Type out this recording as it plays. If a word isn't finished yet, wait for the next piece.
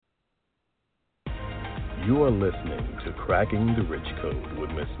You are listening to Cracking the Rich Code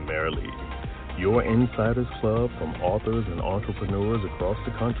with Miss Marilee, your insiders club from authors and entrepreneurs across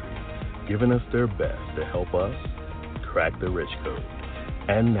the country, giving us their best to help us crack the rich code.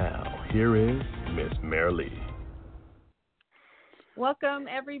 And now, here is Miss Marilee. Welcome,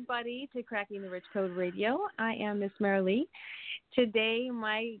 everybody, to Cracking the Rich Code Radio. I am Miss Marilee. Today,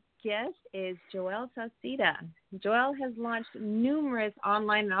 my guest is Joel Sauceda. Joel has launched numerous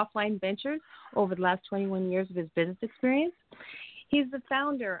online and offline ventures over the last 21 years of his business experience. He's the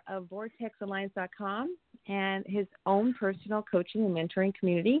founder of VortexAlliance.com and his own personal coaching and mentoring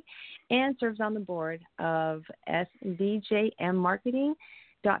community, and serves on the board of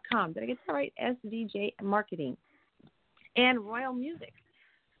SVJMmarketing.com. Did I get that right? SVJ Marketing. And ROYOL Music.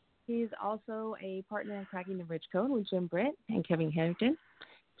 He's also a partner in Cracking the Rich Code with Jim Britt and Kevin Harrington.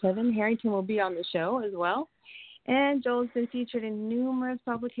 Kevin Harrington will be on the show as well. And Joel's been featured in numerous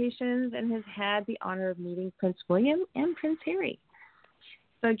publications and has had the honor of meeting Prince William and Prince Harry.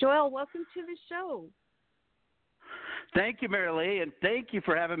 So, Joel, welcome to the show. Thank you, Marilee, and thank you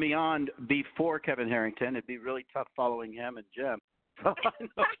for having me on before Kevin Harrington. It'd be really tough following him and Jim.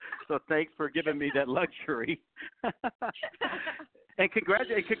 So thanks for giving me that luxury. And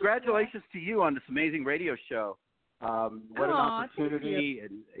congratulations to you on this amazing radio show. What an opportunity!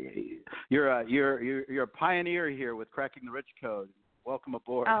 And you're a pioneer here with Cracking the Rich Code. Welcome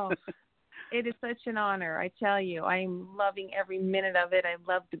aboard. Oh, it is such an honor. I tell you, I'm loving every minute of it. I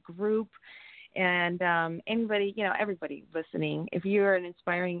love the group. And anybody, everybody listening, if you're an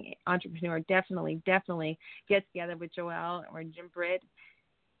inspiring entrepreneur, definitely get together with Joel or Jim Britt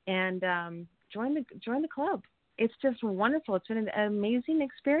and join the club. It's just wonderful. It's been an amazing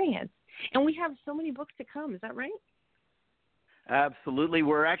experience. And we have so many books to come. Is that right? Absolutely.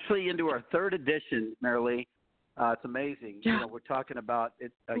 We're actually into our third edition, Marilee. It's amazing. We're talking about a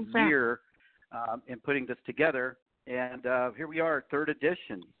year in putting this together. And here we are, third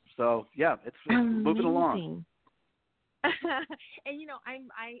edition. So yeah, it's moving along. And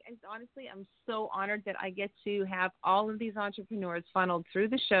I'm so honored that I get to have all of these entrepreneurs funneled through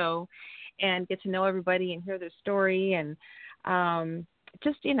the show, and get to know everybody and hear their story, and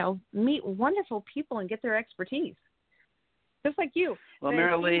meet wonderful people and get their expertise, just like you. Well,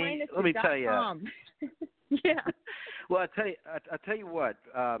 Marilee, let me tell you. Yeah. Well, I tell you what.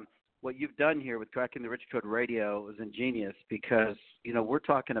 What you've done here with Cracking the Rich Code Radio is ingenious, because, we're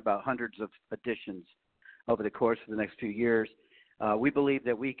talking about hundreds of editions over the course of the next few years. We believe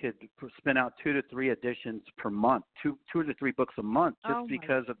that we could spin out 2 to 3 editions per month, two to three books a month, just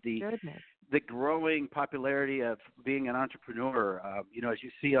because of the growing popularity of being an entrepreneur. As you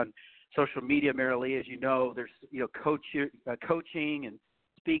see on social media, Marilee, as you know, there's, coaching and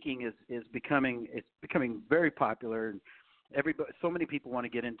speaking is becoming very popular, and so many people want to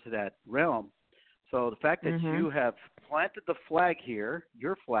get into that realm. So the fact that you have planted the flag here,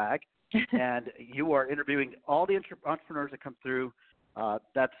 your flag, and you are interviewing all the entrepreneurs that come through,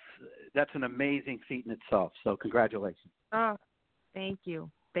 that's an amazing feat in itself. So congratulations. Oh, thank you.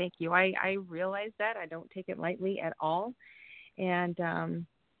 I realize that. I don't take it lightly at all. And I'm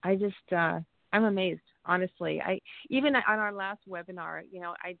amazed, honestly. Even on our last webinar,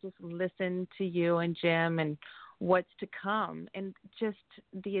 I just listened to you and Jim and what's to come, and just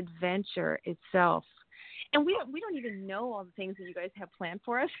the adventure itself. And we don't even know all the things that you guys have planned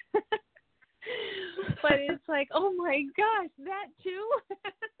for us. But it's like, oh my gosh, that too.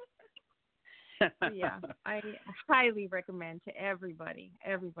 Yeah, I highly recommend to everybody.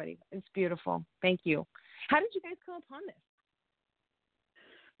 It's beautiful. Thank you. How did you guys come upon this?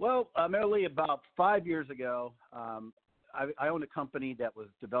 Well, Marilee, about 5 years ago, I owned a company that was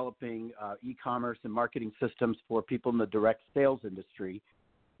developing e-commerce and marketing systems for people in the direct sales industry.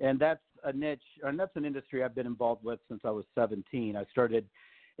 And that's a niche, and that's an industry I've been involved with since I was 17. I started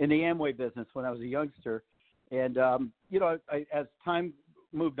in the Amway business when I was a youngster. And, as time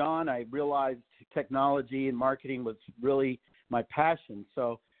moved on, I realized technology and marketing was really my passion.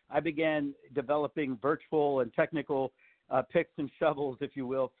 So I began developing virtual and technical picks and shovels, if you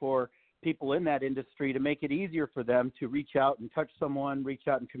will, for people in that industry to make it easier for them to reach out and touch someone, reach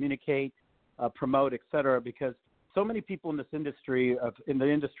out and communicate, promote, et cetera, because so many people in this industry in the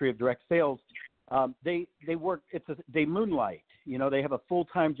industry of direct sales, they work. They moonlight. They have a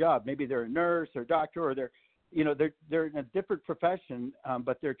full-time job. Maybe they're a nurse or a doctor, or they're in a different profession,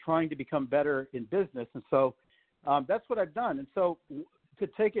 but they're trying to become better in business. And so that's what I've done. And so to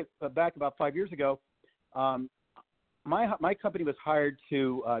take it back about 5 years ago, my company was hired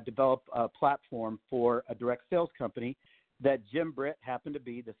to develop a platform for a direct sales company that Jim Britt happened to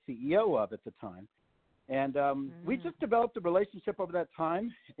be the CEO of at the time. And we just developed a relationship over that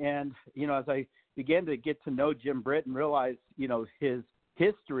time. And, as I began to get to know Jim Britt and realize, his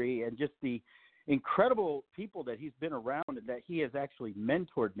history and just the incredible people that he's been around and that he has actually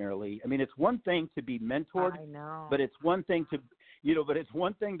mentored, Marilee. I mean, it's one thing to be mentored, I know. but it's one thing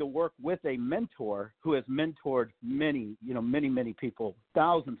to work with a mentor who has mentored many people,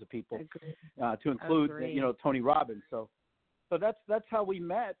 thousands of people, to include, Tony Robbins. So that's how we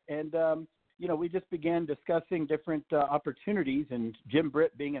met. And, we just began discussing different opportunities, and Jim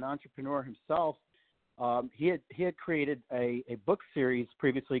Britt, being an entrepreneur himself, he had created a book series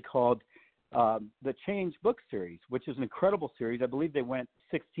previously called the Change book series, which is an incredible series. I believe they went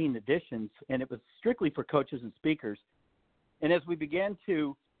 16 editions, and it was strictly for coaches and speakers. And as I began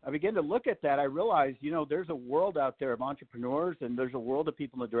to look at that, I realized, there's a world out there of entrepreneurs, and there's a world of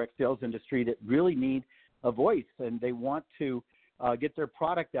people in the direct sales industry that really need a voice, and they want to get their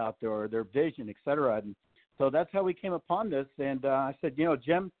product out there or their vision, et cetera. And so that's how we came upon this. And I said,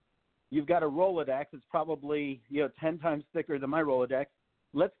 Jim, you've got a Rolodex. It's probably, 10 times thicker than my Rolodex.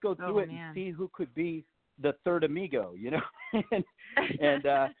 Let's go through it and see who could be the third amigo, and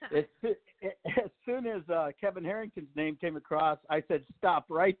as soon as Kevin Harrington's name came across, I said, stop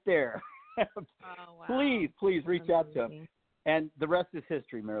right there. Please reach out to him. And the rest is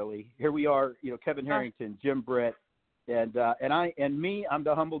history, Marilee. Here we are, Kevin Harrington, Jim Britt, and I'm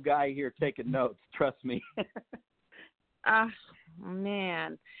the humble guy here taking notes. Trust me.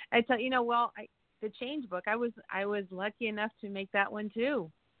 Man, I tell the Change book, I was lucky enough to make that one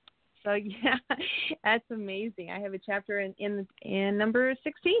too. So yeah, that's amazing. I have a chapter in number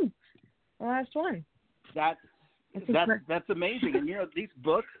 16, the last one. That's amazing. And these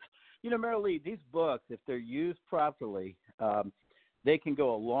books, Marilee, these books, if they're used properly, they can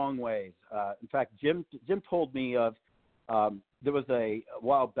go a long ways. In fact, Jim told me of there was a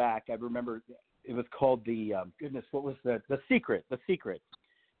while back. I remember it was called what was the Secret? The Secret.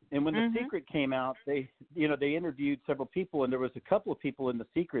 And when The Secret came out, they interviewed several people, and there was a couple of people in The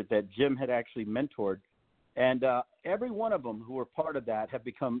Secret that Jim had actually mentored. And every one of them who were part of that have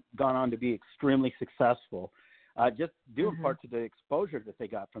gone on to be extremely successful, just due in part to the exposure that they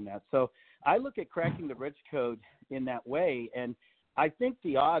got from that. So I look at cracking the rich code in that way, and I think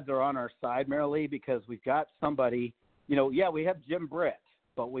the odds are on our side, Marilee, because we've got somebody, we have Jim Britt,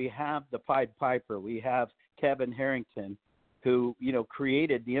 but we have the Pied Piper. We have Kevin Harrington, who,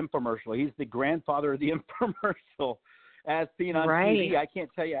 created the infomercial. He's the grandfather of the infomercial as seen on TV. I can't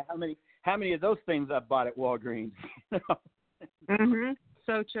tell you how many of those things I've bought at Walgreens.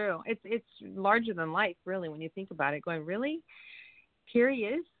 So true. It's larger than life, really, when you think about it, going, really? Here he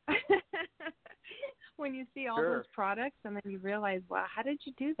is? When you see all those products, and then you realize, wow, how did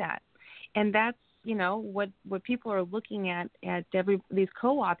you do that? And that's, what people are looking at these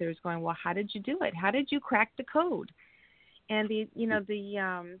co-authors going, well, how did you do it? How did you crack the code? And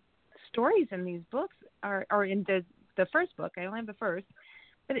the stories in these books are in the first book. I only have the first,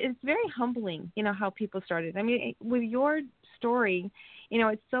 but it's very humbling, how people started. I mean, with your story,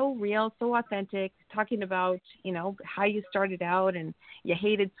 it's so real, so authentic, talking about, how you started out and you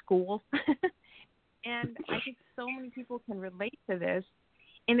hated school. And I think so many people can relate to this.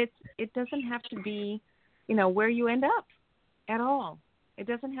 And it doesn't have to be, where you end up at all. It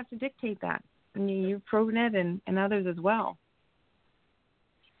doesn't have to dictate that. And you've proven it, and others as well.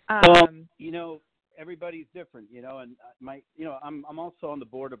 Everybody's different, and I'm also on the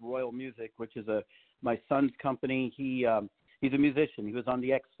board of ROYOL Music, which is my son's company. He's a musician. He was on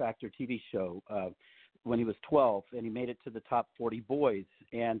the X Factor TV show when he was 12, and he made it to the top 40 boys.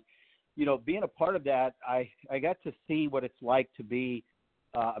 And, being a part of that, I got to see what it's like to be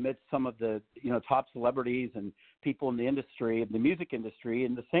amidst some of the, top celebrities and people in the industry, the music industry,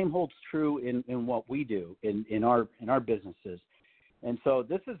 and the same holds true in what we do in our businesses. And so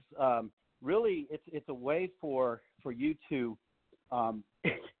this is really it's a way for you to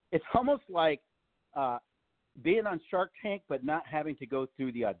it's almost like being on Shark Tank but not having to go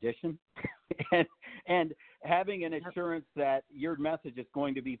through the audition and having an assurance that your message is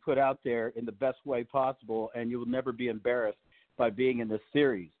going to be put out there in the best way possible, and you will never be embarrassed by being in this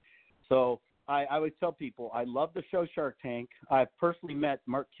series. So I always tell people I love the show Shark Tank. I've personally met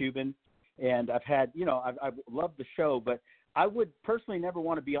Mark Cuban, and I've had I've loved the show, but I would personally never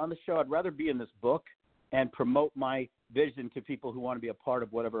want to be on the show. I'd rather be in this book and promote my vision to people who want to be a part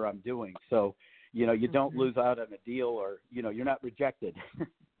of whatever I'm doing. So, you don't lose out on a deal, or, you're not rejected.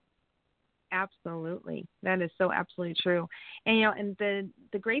 Absolutely. That is so absolutely true. And, and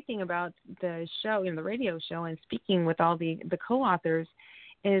the great thing about the show, the radio show, and speaking with all the co-authors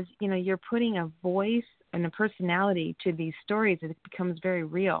is, you're putting a voice and a personality to these stories, and it becomes very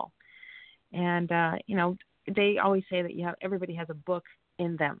real. And, they always say that everybody has a book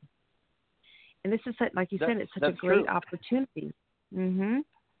in them. And this is, like you said, it's such a great opportunity. Mm-hmm.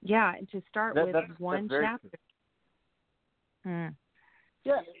 Yeah, and to start with one chapter.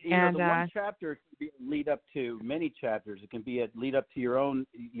 Yeah, the one chapter can be a lead up to many chapters. It can be a lead up to your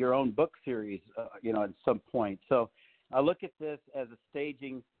own book series, at some point. So I look at this as a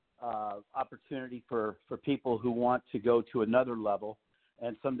staging opportunity for people who want to go to another level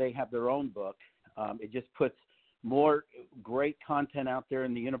and someday have their own book. It just puts more great content out there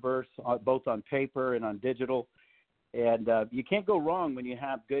in the universe, both on paper and on digital. And you can't go wrong when you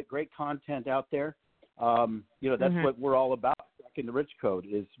have great content out there. That's what we're all about. In the Rich Code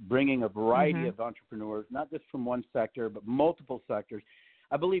is bringing a variety of entrepreneurs, not just from one sector, but multiple sectors.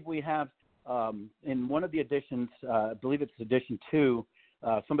 I believe we have in one of the editions, I believe it's edition 2,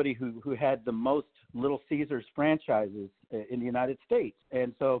 somebody who had the most Little Caesars franchises in the United States.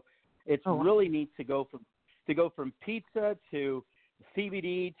 And so it's really neat to go from pizza to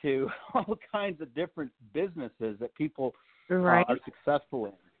CBD to all kinds of different businesses that people are successful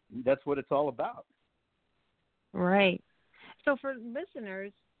in. That's what it's all about. Right. So for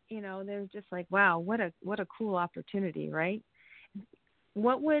listeners, they're just like, wow, what a cool opportunity, right?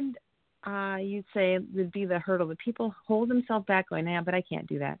 What would you say would be the hurdle that people hold themselves back going, but I can't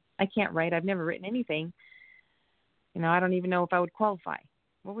do that. I can't write. I've never written anything. I don't even know if I would qualify.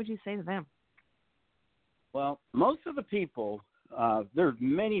 What would you say to them? Well, most of the people, there's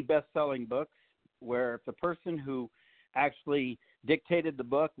many best-selling books where if the person who actually dictated the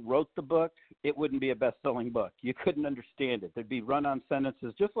book, wrote the book, it wouldn't be a best-selling book. You couldn't understand it. There'd be run-on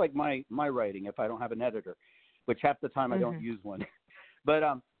sentences, just like my writing if I don't have an editor, which half the time I don't use one. But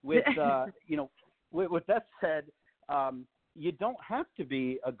with that said, you don't have to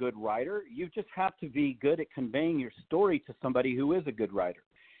be a good writer. You just have to be good at conveying your story to somebody who is a good writer.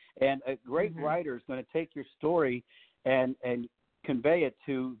 And a great writer is going to take your story and convey it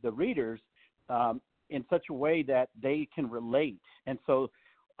to the readers in such a way that they can relate. And so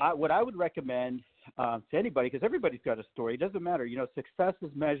what I would recommend to anybody, because everybody's got a story, it doesn't matter. Success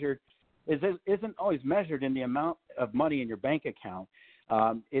isn't always measured in the amount of money in your bank account.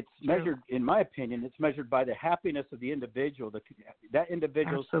 It's measured, in my opinion, it's measured by the happiness of the individual, that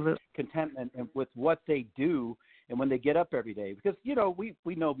individual's contentment with what they do and when they get up every day. Because,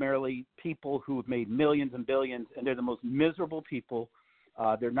 we know, Marilee, people who have made millions and billions, and they're the most miserable people.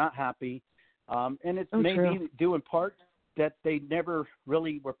 They're not happy. And it's maybe due in part that they never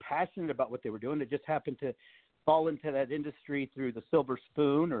really were passionate about what they were doing. They just happened to fall into that industry through the silver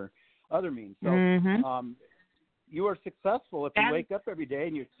spoon or other means. So you are successful if you wake up every day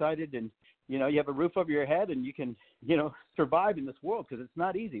and you're excited and, you have a roof over your head and you can, survive in this world, because it's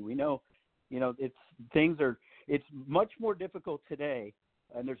not easy. We know, it's much more difficult today,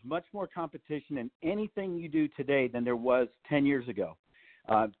 and there's much more competition in anything you do today than there was 10 years ago.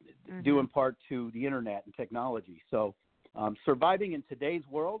 Due in part to the internet and technology. So surviving in today's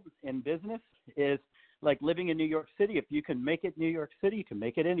world in business is like living in New York City. If you can make it New York City, you can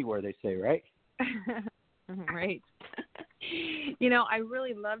make it anywhere, they say, right? Right. I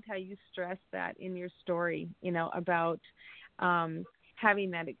really loved how you stressed that in your story, about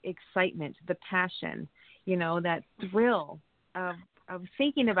having that excitement, the passion, that thrill of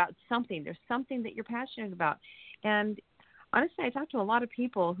thinking about something. There's something that you're passionate about. And honestly, I talk to a lot of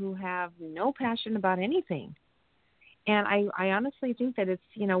people who have no passion about anything. And I honestly think that it's,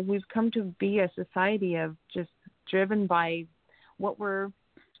 we've come to be a society of just driven by what we're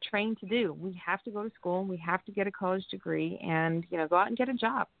trained to do. We have to go to school, we have to get a college degree and, go out and get a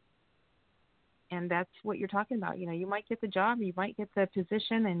job. And that's what you're talking about. You might get the job, you might get the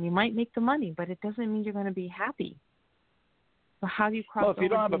position, and you might make the money, but it doesn't mean you're going to be happy. So how do you cross over? Well, if you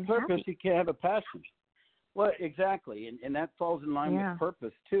don't have a purpose, happy? You can't have a passion. Well, exactly, and that falls in line with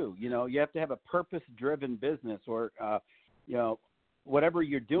purpose too. You have to have a purpose-driven business, or whatever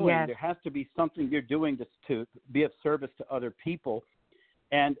you're doing. Yes. There has to be something you're doing to be of service to other people.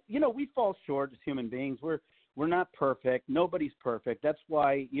 And we fall short as human beings. We're not perfect. Nobody's perfect. That's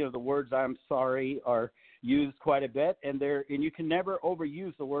why the words "I'm sorry" are used quite a bit, and you can never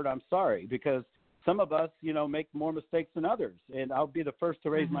overuse the word "I'm sorry," because some of us make more mistakes than others. And I'll be the first to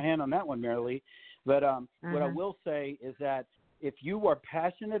raise my hand on that one, Marilee. But what I will say is that if you are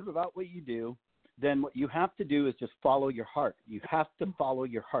passionate about what you do, then what you have to do is just follow your heart. You have to follow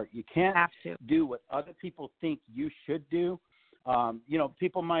your heart. You can't do what other people think you should do.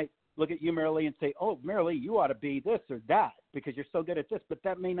 People might look at you, Marilee, and say, "Oh, Marilee, you ought to be this or that because you're so good at this." But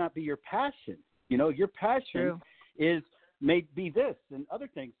that may not be your passion. Your passion may be this and other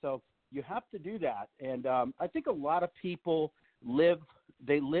things. So you have to do that. And I think a lot of people live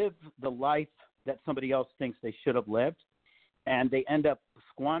the life that somebody else thinks they should have lived, and they end up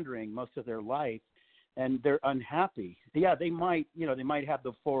squandering most of their life, and they're unhappy. Yeah, they might have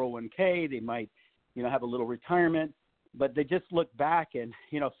the 401k, they might, have a little retirement, but they just look back. And,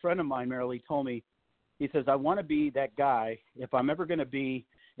 a friend of mine, Marilee, told me, he says, I want to be that guy. If I'm ever going to be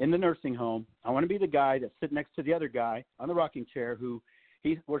in the nursing home, I want to be the guy that's sitting next to the other guy on the rocking chair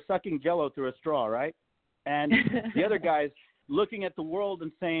we're sucking Jell-O through a straw, right? And the other guy's looking at the world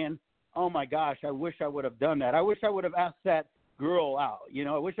and saying, oh, my gosh, I wish I would have done that. I wish I would have asked that girl out.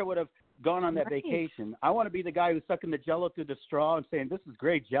 I wish I would have gone on that vacation. I want to be the guy who's sucking the Jell-O through the straw and saying, this is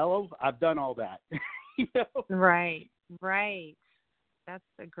great Jell-O. I've done all that. Right. That's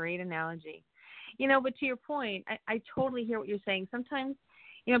a great analogy. But to your point, I totally hear what you're saying. Sometimes,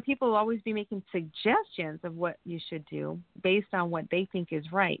 people will always be making suggestions of what you should do based on what they think is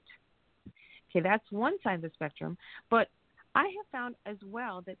right. Okay, that's one side of the spectrum. But I have found as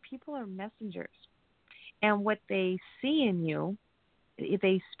well that people are messengers. And what they see in you,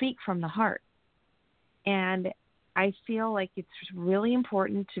 they speak from the heart. And I feel like it's really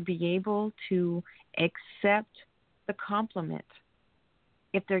important to be able to accept the compliment.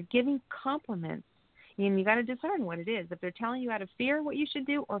 If they're giving compliments, and you got to discern what it is. If they're telling you out of fear what you should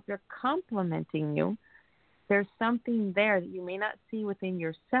do, or if they're complimenting you, there's something there that you may not see within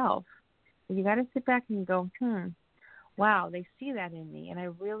yourself. But you got to sit back and go, wow, they see that in me, and I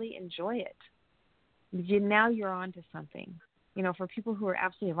really enjoy it. Now you're on to something. For people who are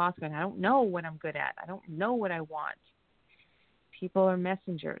absolutely lost, and I don't know what I'm good at. I don't know what I want. People are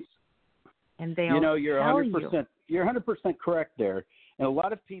messengers, and they'll you're tell 100%. You're 100% correct there. And a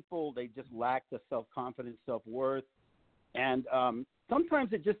lot of people, they just lack the self-confidence, self-worth, and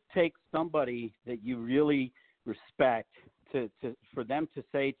sometimes it just takes somebody that you really respect for them to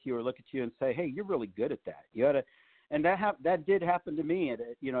say to you or look at you and say, "Hey, you're really good at that." You ought to, and that did happen to me at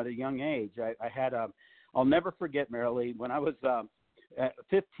a young age. I had I'll never forget, Marilee, when I was at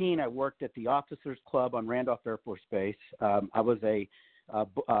 15, I worked at the Officers Club on Randolph Air Force Base. I was a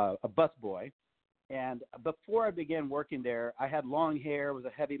bus boy. And before I began working there, I had long hair, was a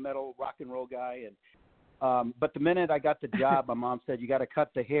heavy metal rock and roll guy. And but the minute I got the job, my mom said, you got to cut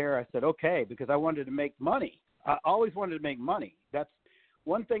the hair. I said, okay, because I wanted to make money. I always wanted to make money. That's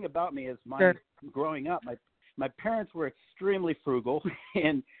one thing about me is growing up, my parents were extremely frugal,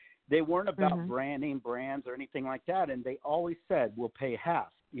 and they weren't about brand name brands or anything like that. And they always said, we'll pay half.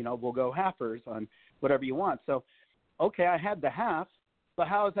 We'll go halfers on whatever you want. So, okay, I had the half, but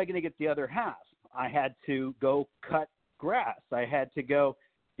how was I going to get the other half? I had to go cut grass. I had to go,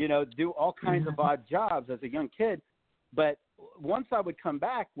 do all kinds of odd jobs as a young kid. But once I would come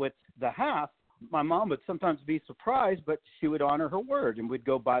back with the half, my mom would sometimes be surprised, but she would honor her word, and we'd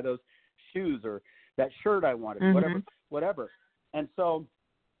go buy those shoes or that shirt I wanted, whatever. And so,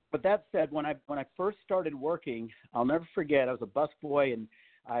 but that said, when I first started working, I'll never forget, I was a busboy, and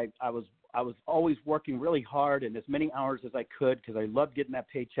I was always working really hard and as many hours as I could because I loved getting that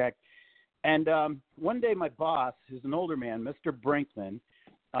paycheck. And one day my boss, who's an older man, Mr. Brinkman,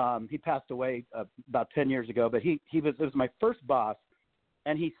 he passed away about 10 years ago, but it was my first boss,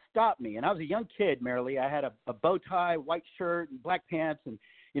 and he stopped me. And I was a young kid, Marilee. I had a bow tie, white shirt, and black pants, and,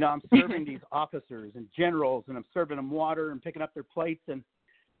 I'm serving these officers and generals, and I'm serving them water and picking up their plates, and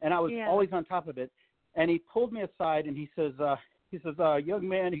I was always on top of it. And he pulled me aside, and he says, young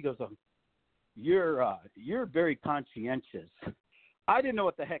man, he goes, you're very conscientious. I didn't know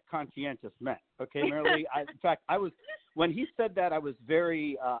what the heck conscientious meant. Okay, Marilee. In fact, when he said that, I was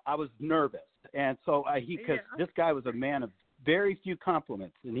I was nervous. And so because this guy was a man of very few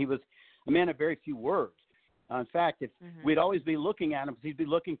compliments, and he was a man of very few words. In fact, we'd always be looking at him because he'd be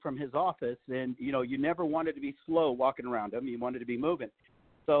looking from his office, and, you never wanted to be slow walking around him. You wanted to be moving.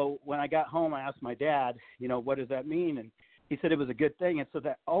 So when I got home, I asked my dad, what does that mean? And he said it was a good thing. And so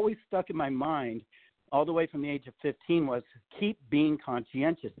that always stuck in my mind all the way from the age of 15 was keep being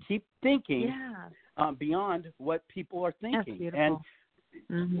conscientious, keep thinking beyond what people are thinking. And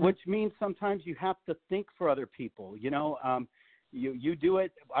which means sometimes you have to think for other people. You do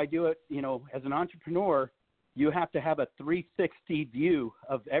it, I do it, as an entrepreneur, you have to have a 360 view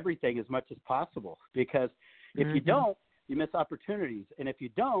of everything as much as possible, because if you don't, you miss opportunities. And if you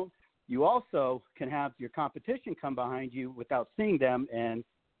don't, you also can have your competition come behind you without seeing them, and,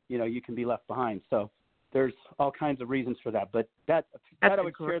 you can be left behind. So there's all kinds of reasons for that. But that I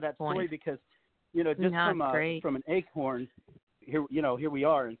would share that story because, just from an acorn, here we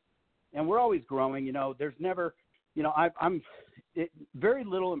are, and we're always growing. There's never, very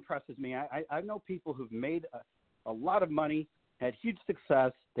little impresses me. I know people who've made a lot of money, had huge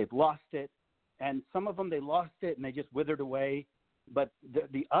success, they've lost it, and some of them, they lost it and they just withered away. But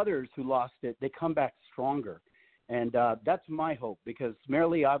the others who lost it, they come back stronger. And that's my hope, because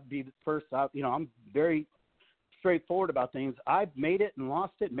merely I'll be the first. I'm very straightforward about things. I've made it and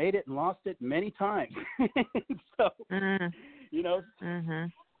lost it, many times. So,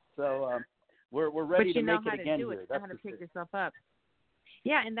 so we're ready to make it again here. That's how to pick yourself up.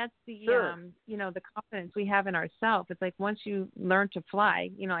 Yeah, and that's the sure. The confidence we have in ourselves. It's like once you learn to fly,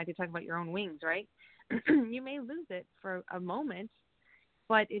 I could talk about your own wings, right? You may lose it for a moment,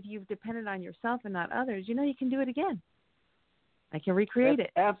 but if you've depended on yourself and not others, you can do it again. I can recreate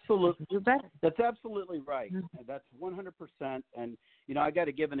it. Absolutely. Do better. That's absolutely right. Mm-hmm. That's 100%. And, I got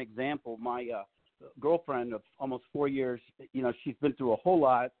to give an example. My girlfriend of almost 4 years, she's been through a whole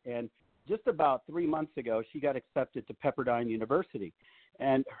lot. And just about 3 months ago, she got accepted to Pepperdine University.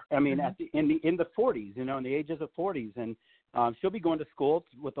 And, in the 40s, in the ages of 40s. And she'll be going to school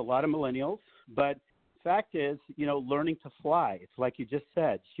with a lot of millennials. But fact is, learning to fly. It's like you just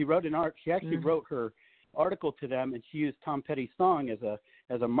said. She wrote she actually wrote her article to them, and she used Tom Petty's song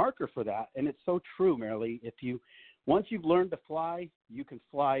as a marker for that. And it's so true, Marilee. Once you've learned to fly, you can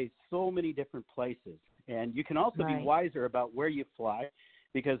fly so many different places, and you can also be wiser about where you fly,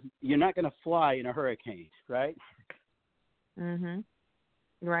 because you're not going to fly in a hurricane, right?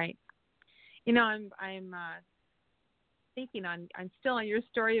 Right. I'm thinking I'm still on your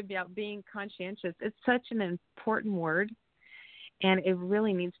story about being conscientious. It's such an important word, and it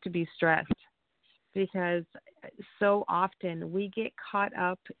really needs to be stressed, because so often we get caught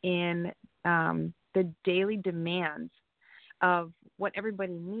up in the daily demands of what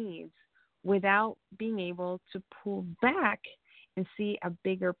everybody needs without being able to pull back and see a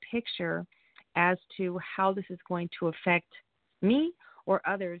bigger picture as to how this is going to affect me or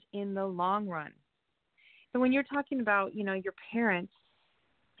others in the long run. So when you're talking about, your parents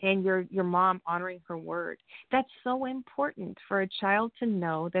and your mom honoring her word, that's so important for a child to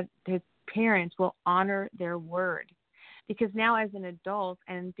know that his parents will honor their word. Because now as an adult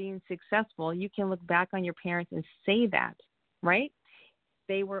and being successful, you can look back on your parents and say that, right?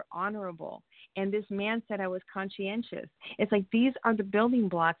 They were honorable. And this man said I was conscientious. It's like these are the building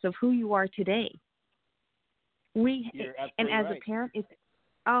blocks of who you are today. And as a parent,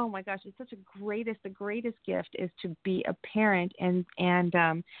 oh my gosh, it's such the greatest gift is to be a parent and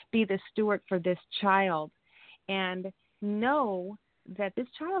be the steward for this child, and know that this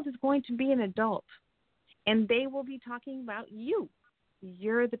child is going to be an adult, and they will be talking about you.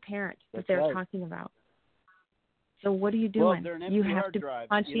 You're the parent that they're talking about. So what are you doing? Well, you have to be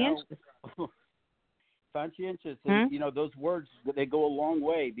conscientious. Conscientious, and those words, they go a long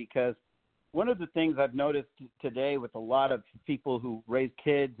way, because one of the things I've noticed today with a lot of people who raise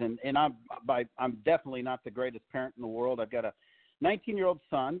kids, and I'm definitely not the greatest parent in the world. I've got a 19-year-old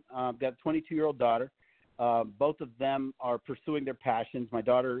son. I've got a 22-year-old daughter. Both of them are pursuing their passions. My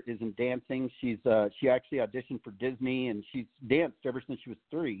daughter is in dancing. She actually auditioned for Disney, and she's danced ever since she was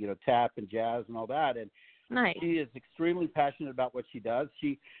 3. Tap and jazz and all that. And nice. She is extremely passionate about what she does.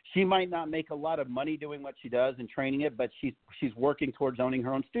 She might not make a lot of money doing what she does and training it, but she's working towards owning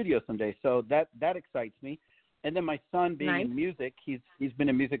her own studio someday. So that excites me. And then my son, being in music, he's been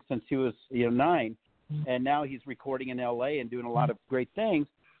in music since he was 9, and now he's recording in L.A. and doing a lot of great things.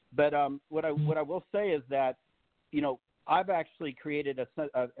 But what I will say is that I've actually created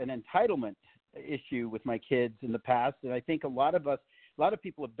an entitlement issue with my kids in the past, and I think a lot of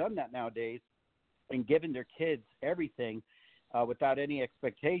people have done that nowadays, and given their kids everything without any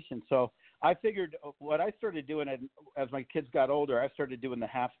expectation. So I figured what I started doing as my kids got older, I started doing the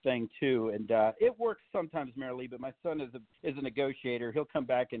half thing too, and it works sometimes, Marilee. But my son is a negotiator. He'll come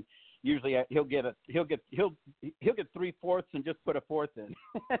back and usually he'll get 3/4 and just put a 4th in.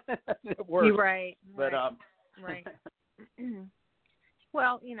 It works. Right. But right.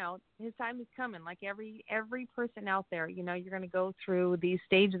 Well, his time is coming. Like every person out there, you're going to go through these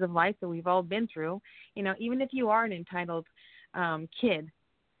stages of life that we've all been through. Even if you are an entitled kid,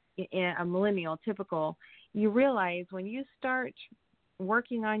 a millennial, typical, you realize when you start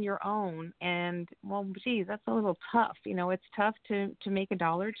working on your own, and well, geez, that's a little tough. It's tough to make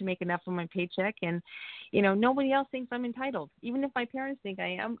 $1, to make enough on my paycheck, and nobody else thinks I'm entitled. Even if my parents think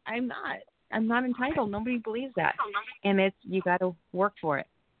I am, I'm not. I'm not entitled. Nobody believes that. And you got to work for it.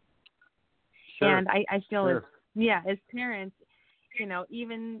 Sure. And I feel as parents,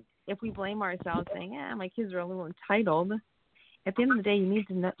 even if we blame ourselves saying, my kids are a little entitled, at the end of the day,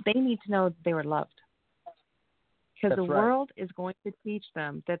 they need to know that they were loved. Because the world is going to teach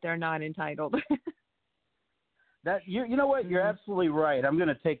them that they're not entitled. That you know what? You're absolutely right. I'm going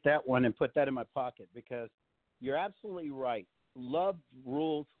to take that one and put that in my pocket, because you're absolutely right. Love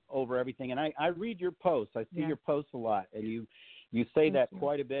rules over everything. And I read your posts. I see your posts a lot, and you say that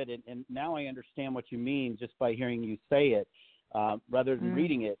quite a bit. And now I understand what you mean just by hearing you say it rather than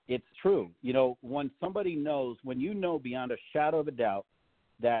reading it. It's true. You know, when somebody knows, when you know beyond a shadow of a doubt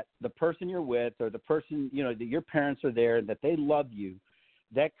that the person you're with or the person, you know, that your parents are there, that they love you,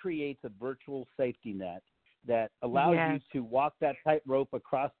 that creates a virtual safety net that allows you to walk that tightrope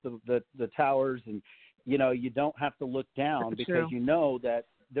across the towers, and, you know, you don't have to look down because you know that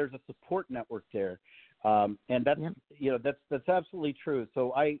there's a support network there. And that's, you know, that's absolutely true.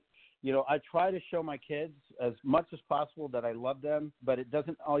 So I try to show my kids as much as possible that I love them, but it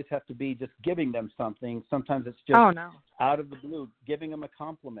doesn't always have to be just giving them something. Sometimes it's just out of the blue, giving them a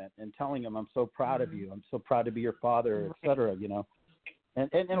compliment and telling them, I'm so proud of you. I'm so proud to be your father, et cetera, you know. And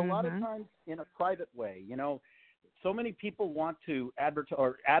a lot of times in a private way, you know, so many people want to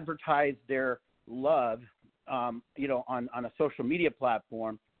advertise their love, you know, on a social media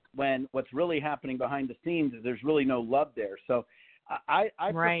platform, when what's really happening behind the scenes is there's really no love there. So I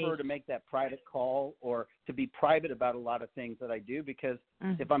prefer to make that private call, or to be private about a lot of things that I do, because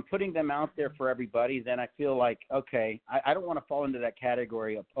if I'm putting them out there for everybody, then I feel like, okay, I don't want to fall into that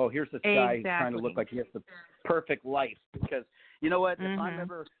category of, oh, here's this guy who's trying to look like he has the perfect life. Because you know what, if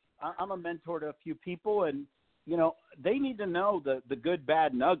I'm a mentor to a few people, and, you know, they need to know the good,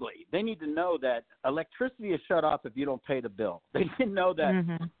 bad, and ugly. They need to know that electricity is shut off if you don't pay the bill. They need to know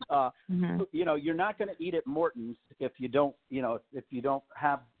that, you know, you're not going to eat at Morton's if you don't, you know, if you don't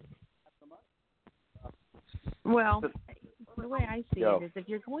have the money. Well, the way I see it is, if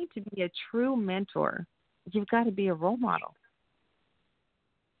you're going to be a true mentor, you've got to be a role model.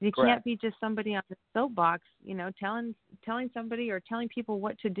 You can't be just somebody on the soapbox, you know, telling somebody or telling people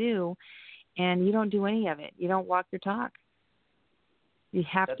what to do, and you don't do any of it. You don't walk your talk. You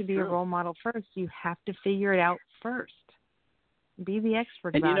have to be a role model first. You have to figure it out first. Be the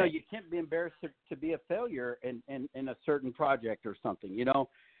expert about it. And, you know, you can't be embarrassed to be a failure in a certain project or something, you know.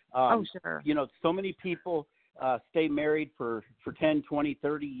 You know, so many people stay married for 10, 20,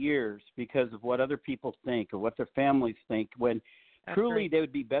 30 years because of what other people think or what their families think, when truly they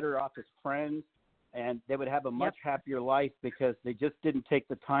would be better off as friends, and they would have a much happier life because they just didn't take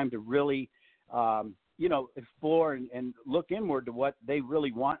the time to really, you know, explore and look inward to what they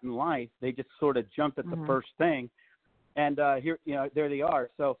really want in life. They just sort of jumped at the first thing, and here, you know, there they are.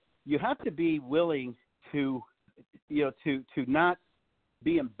 So you have to be willing to, you know, to not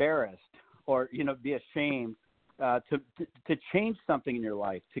be embarrassed or, you know, be ashamed to change something in your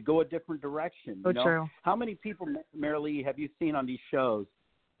life, to go a different direction. You know? How many people, Marilee, have you seen on these shows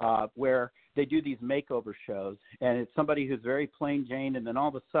where they do these makeover shows, and it's somebody who's very plain Jane, and then all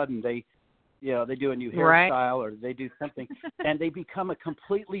of a sudden they do a new hairstyle or they do something, and they become a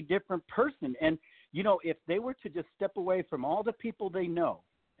completely different person. And, you know, if they were to just step away from all the people they know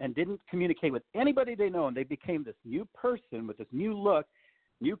and didn't communicate with anybody they know, and they became this new person with this new look,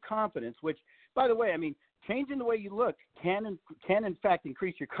 new confidence, which, by the way, I mean, changing the way you look can in fact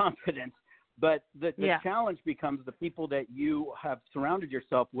increase your confidence, but the challenge becomes the people that you have surrounded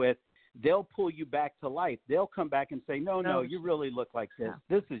yourself with. They'll pull you back to life. They'll come back and say, no, you really look like this.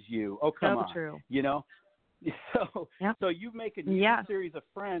 This is you. Oh, come on. You know? So you make a new series of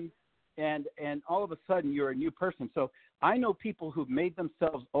friends, and all of a sudden you're a new person. So I know people who've made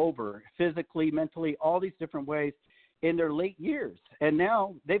themselves over physically, mentally, all these different ways in their late years, and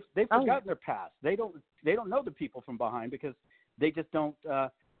now they've forgotten their past. They don't know the people from behind because they just don't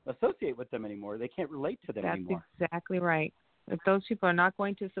associate with them anymore. They can't relate to them anymore. That's exactly right. If those people are not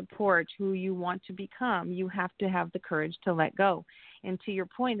going to support who you want to become, you have to have the courage to let go. And to your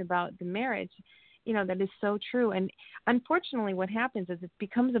point about the marriage, you know, that is so true. And unfortunately, what happens is it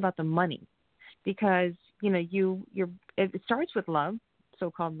becomes about the money, because, you know, it starts with love,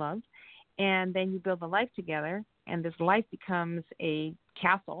 so-called love, and then you build a life together, and this life becomes a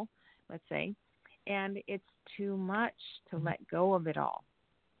castle, let's say, and it's too much to let go of it all.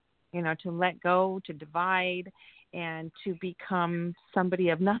 You know, to let go, to divide, and to become somebody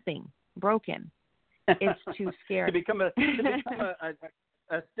of nothing, broken. It's too scary. to become a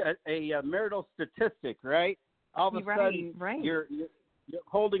marital statistic, right? All of a sudden, you're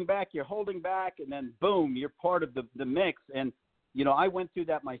holding back, and then boom, you're part of the mix. And you know, I went through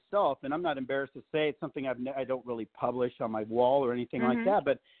that myself, and I'm not embarrassed to say it's something I don't really publish on my wall or anything like that.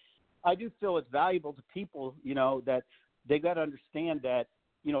 But I do feel it's valuable to people, you know, that they got to understand that,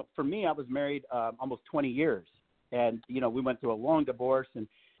 you know, for me, I was married almost 20 years, and you know, we went through a long divorce, and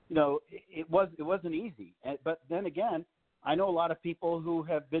you know, it wasn't easy. But then again, I know a lot of people who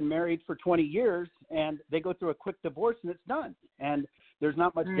have been married for 20 years, and they go through a quick divorce, and it's done, and there's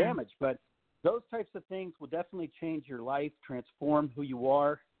not much damage. But those types of things will definitely change your life, transform who you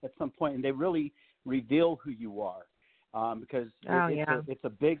are at some point, and they really reveal who you are because it's a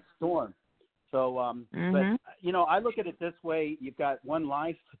big storm. So, but, you know, I look at it this way. You've got one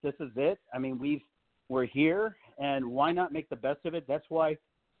life. This is it. I mean, we're here, and why not make the best of it? That's why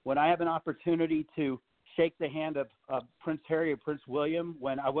when I have an opportunity to shake the hand of Prince Harry or Prince William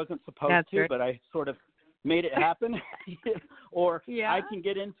when I wasn't supposed to, but I sort of made it happen, or I can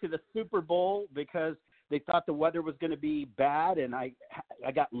get into the Super Bowl because they thought the weather was going to be bad, and I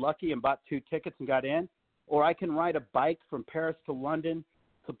got lucky and bought 2 tickets and got in, or I can ride a bike from Paris to London,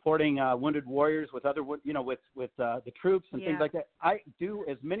 supporting wounded warriors with other, you know, with the troops and things like that. I do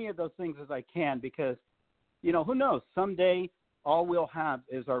as many of those things as I can because, you know, who knows? Someday all we'll have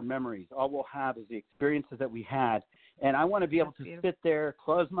is our memories. All we'll have is the experiences that we had, and I want to be able to sit there,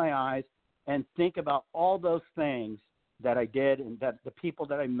 close my eyes, and think about all those things that I did and that the people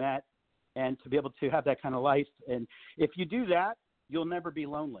that I met, and to be able to have that kind of life. And if you do that, you'll never be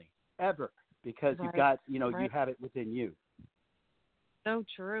lonely, ever, because you've got, you know, you have it within you. So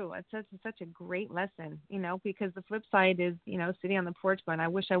true. It's such a great lesson, you know, because the flip side is, you know, sitting on the porch going, I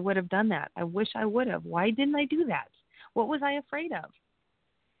wish I would have done that. I wish I would have. Why didn't I do that? What was I afraid of?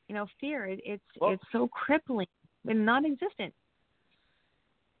 You know, fear, it's so crippling and non-existent.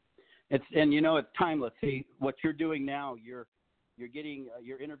 And you know, it's timeless. See, what you're doing now, you're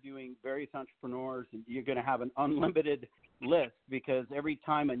interviewing various entrepreneurs, and you're going to have an unlimited list because every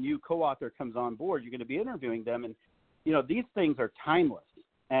time a new co-author comes on board, you're going to be interviewing them. And, you know, these things are timeless.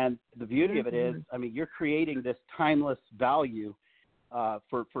 And the beauty of it is, I mean, you're creating this timeless value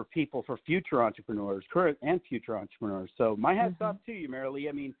for people, for future entrepreneurs, current and future entrepreneurs. So my hat's off to you, Marilee.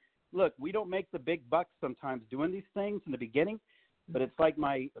 I mean, look, we don't make the big bucks sometimes doing these things in the beginning. But it's like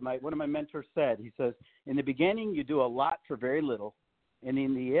my one of my mentors said. He says, in the beginning, you do a lot for very little, and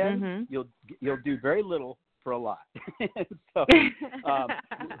in the end, you'll do very little for a lot. So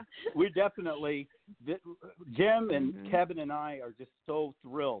we definitely, Jim and Kevin and I are just so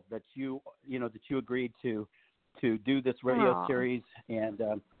thrilled that you agreed to do this radio series, and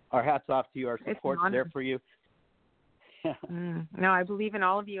our hats off to you. Our support's there for you. No, I believe in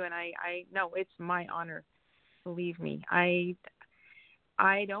all of you, and I know it's my honor. Believe me,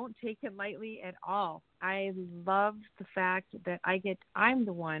 I don't take it lightly at all. I love the fact that I'm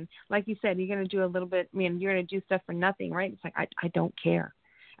the one, like you said, you're going to do a little bit, you're going to do stuff for nothing, right? It's like, I don't care.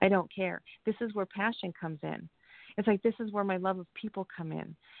 I don't care. This is where passion comes in. It's like, this is where my love of people come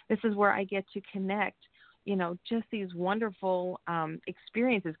in. This is where I get to connect, you know, just these wonderful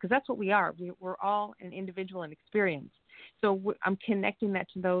experiences, because that's what we are. We're all an individual and experience. So I'm connecting that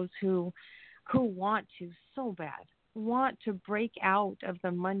to those who want to so bad, want to break out of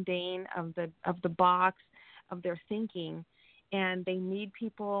the mundane, of the box, of their thinking, and they need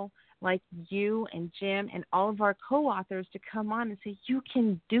people like you and Jim and all of our co-authors to come on and say, you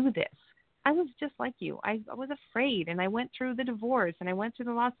can do this. I was just like you. I was afraid, and I went through the divorce, and I went through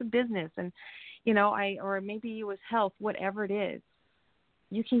the loss of business, and, you know, or maybe it was health, whatever it is.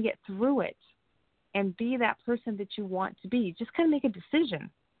 You can get through it and be that person that you want to be. Just kind of make a decision.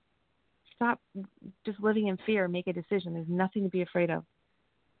 Stop just living in fear. Make a decision. There's nothing to be afraid of.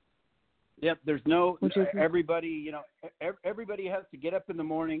 Yep. There's everybody, you know, everybody has to get up in the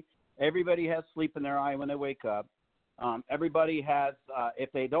morning. Everybody has sleep in their eye when they wake up. Everybody has,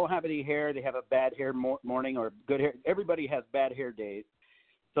 if they don't have any hair, they have a bad hair morning or good hair. Everybody has bad hair days.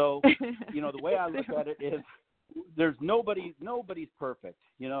 So, you know, the way I look at it is there's nobody's perfect.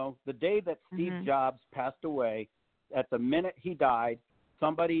 You know, the day that Steve Jobs passed away, at the minute he died,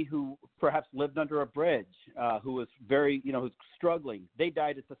 somebody who perhaps lived under a bridge, who was very, you know, who's struggling, they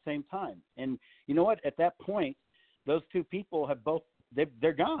died at the same time. And you know what? At that point, those two people have both,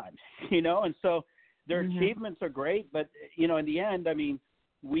 they're gone, you know, and so their achievements are great. But, you know, in the end, I mean,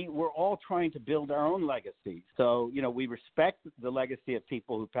 we're all trying to build our own legacy. So, you know, we respect the legacy of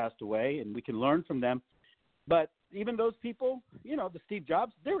people who passed away, and we can learn from them. But even those people, you know, the Steve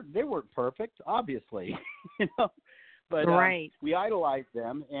Jobs, they weren't perfect, obviously, you know. But we idolize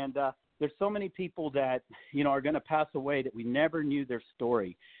them, and there's so many people that, you know, are going to pass away that we never knew their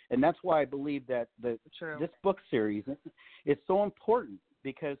story. And that's why I believe that this book series is so important,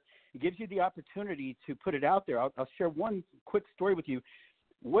 because it gives you the opportunity to put it out there. I'll share one quick story with you.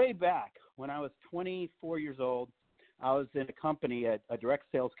 Way back when I was 24 years old, I was in a company, a direct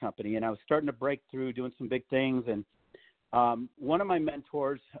sales company, and I was starting to break through, doing some big things. And one of my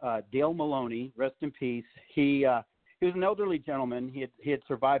mentors, Dale Maloney, rest in peace, he was an elderly gentleman. He had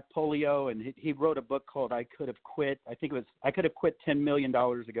survived polio, and he wrote a book called I Could Have Quit. I think it was I Could Have Quit $10 million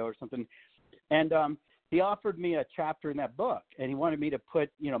ago or something. And he offered me a chapter in that book, and he wanted me to put,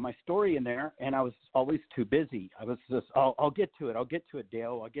 my story in there, and I was always too busy. I was just, I'll get to it,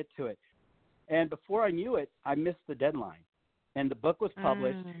 Dale, I'll get to it. And before I knew it, I missed the deadline, and the book was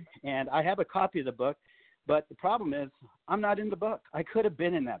published, and I have a copy of the book, but the problem is I'm not in the book. I could have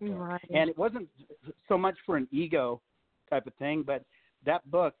been in that book, right. And it wasn't so much for an ego type of thing, but that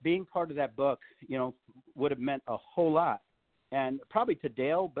book, being part of that book, would have meant a whole lot. And probably to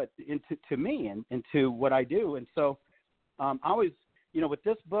Dale, but to me and to what I do. And so I always, with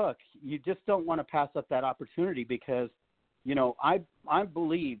this book, you just don't want to pass up that opportunity because, I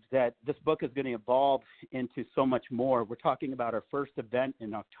believe that this book is going to evolve into so much more. We're talking about our first event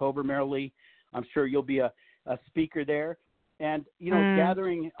in October, Marilee. I'm sure you'll be a speaker there. And,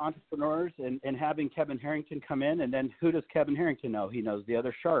 gathering entrepreneurs and having Kevin Harrington come in. And then who does Kevin Harrington know? He knows the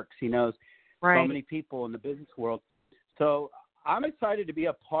other sharks. He knows so many people in the business world. So I'm excited to be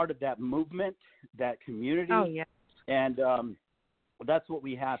a part of that movement, that community. Oh, yeah. And that's what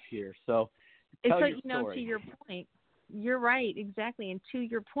we have here. So tell your story. To your point, you're right, exactly. And to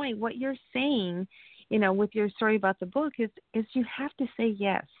your point, what you're saying, with your story about the book is you have to say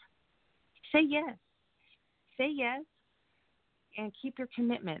yes. Say yes. Say yes and keep your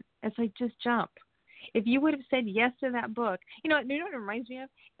commitment. It's like just jump. If you would have said yes to that book, you know what it reminds me of?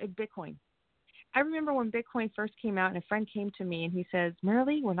 Bitcoin. I remember when Bitcoin first came out, and a friend came to me, and he says,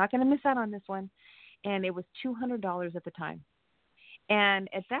 Marilee, we're not going to miss out on this one. And it was $200 at the time. And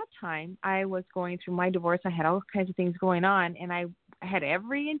at that time, I was going through my divorce. I had all kinds of things going on, and I had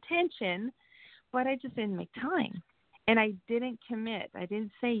every intention, but I just didn't make time. And I didn't commit. I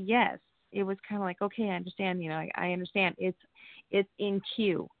didn't say yes. It was kind of like, okay, I understand. I understand. It's in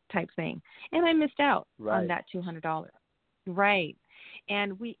queue type thing. And I missed out on that $200. Right.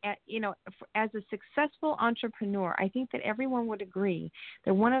 And we, as a successful entrepreneur, I think that everyone would agree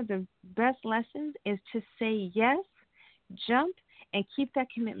that one of the best lessons is to say yes, jump, and keep that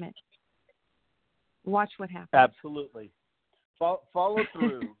commitment. Watch what happens. Absolutely. Follow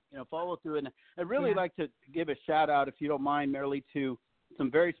through. Follow through. And I'd really like to give a shout out, if you don't mind, Marilee, to some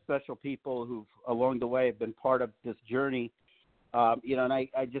very special people who've along the way have been part of this journey. And I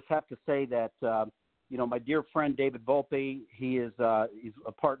just have to say that. My dear friend David Volpe, he's a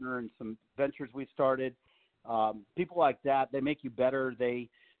partner in some ventures we started. People like that, they make you better. They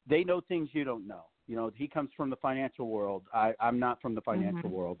know things you don't know. He comes from the financial world. I'm not from the financial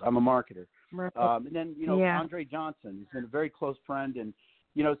world. I'm a marketer. Right. And then, Andre Johnson, he's been a very close friend. And,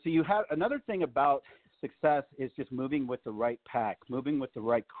 so you have another thing about success is just moving with the right pack, moving with the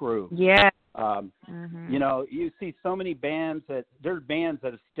right crew. Yeah. You see so many bands there's bands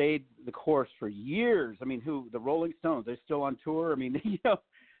that have stayed the course for years. I mean, the Rolling Stones, they're still on tour. I mean,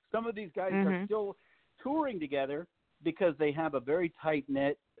 some of these guys are still touring together because they have a very tight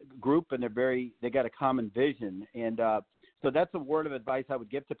knit group and they got a common vision. And so that's a word of advice I would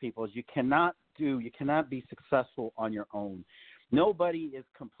give to people is you cannot be successful on your own. Nobody is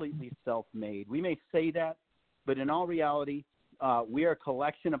completely self-made. We may say that, but in all reality, we are a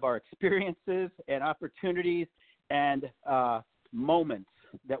collection of our experiences and opportunities and moments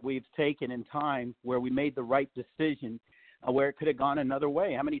that we've taken in time where we made the right decision, where it could have gone another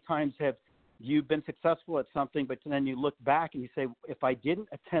way. How many times have you been successful at something, but then you look back and you say, if I didn't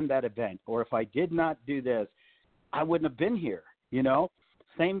attend that event or if I did not do this, I wouldn't have been here,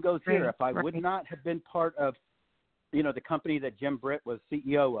 Same goes here. If I would not have been part of, the company that Jim Britt was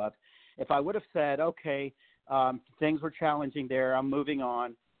CEO of, if I would have said, okay, things were challenging there, I'm moving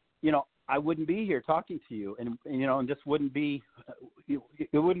on, I wouldn't be here talking to you, and this wouldn't be,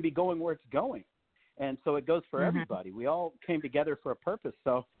 it wouldn't be going where it's going. And so it goes for everybody. We all came together for a purpose.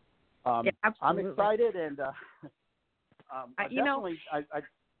 So I'm excited, and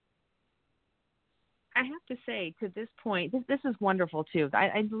I have to say, to this point, this is wonderful too.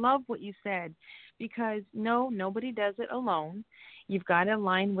 I love what you said because nobody does it alone. You've got to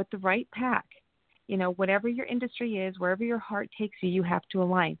align with the right pack. Whatever your industry is, wherever your heart takes you, you have to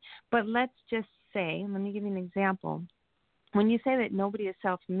align. But let's just say, let me give you an example. When you say that nobody is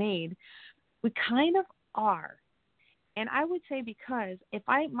self-made, we kind of are. And I would say because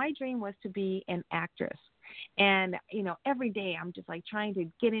my dream was to be an actress. And, every day I'm just like trying to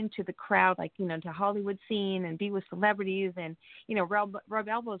get into the crowd, like, to Hollywood scene and be with celebrities and, rub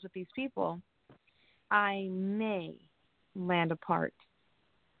elbows with these people. I may land a part.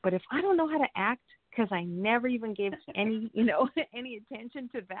 But if I don't know how to act, because I never even gave any attention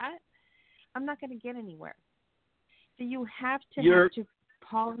to that, I'm not going to get anywhere. So you have to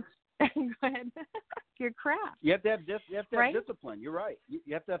polish. Go ahead. Your craft. You have to have discipline. You're right. You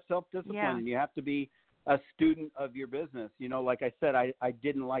have to have self-discipline, and you have to be a student of your business. Like I said, I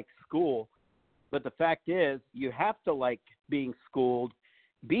didn't like school, But the fact is, you have to like being schooled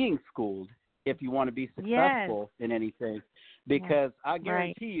if you want to be successful in anything. Because I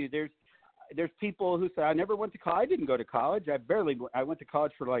guarantee you, there's people who say, I never went to college. I didn't go to college. I went to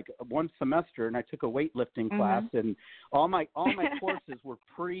college for like one semester, and I took a weightlifting class, and all my courses were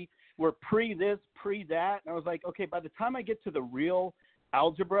pre this, pre that. And I was like, okay, by the time I get to the real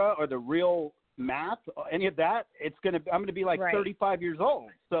algebra or the real math, any of that, I'm going to be like 35 years old.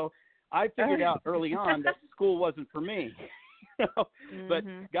 So I figured out early on that school wasn't for me. But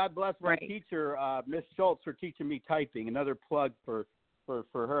God bless my teacher, Miss Schultz, for teaching me typing. Another plug for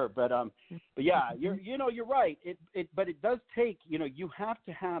her. But yeah, you're right. But it does take, you have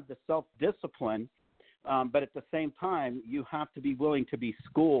to have the self-discipline, but at the same time, you have to be willing to be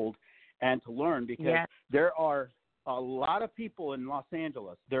schooled and to learn, because there are a lot of people in Los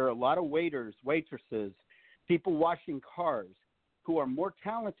Angeles. There are a lot of waiters, waitresses, people washing cars who are more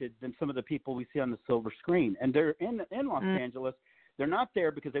talented than some of the people we see on the silver screen. And they're in Los Angeles. They're not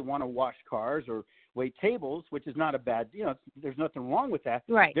there because they want to wash cars or wait tables, which is not a bad, there's nothing wrong with that.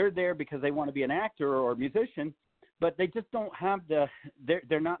 Right. They're there because they want to be an actor or a musician, but they just don't have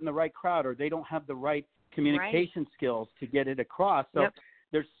they're not in the right crowd, or they don't have the right communication skills to get it across. So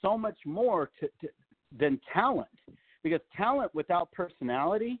there's so much more than talent, because talent without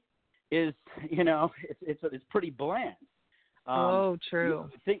personality is, it's pretty bland. True.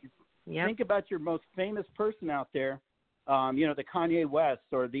 Think about your most famous person out there, the Kanye West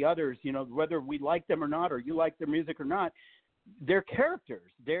or the others, whether we like them or not, or you like their music or not, they're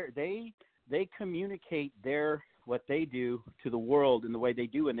characters. They communicate what they do to the world in the way they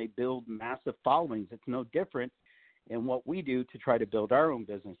do, and they build massive followings. It's no different in what we do to try to build our own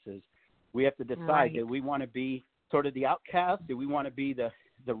businesses. We have to decide, do we want to be sort of the outcast? Do we want to be the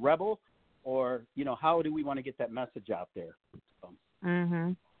rebel? Or, how do we want to get that message out there?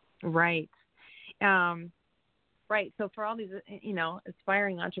 Right. Right. So for all these,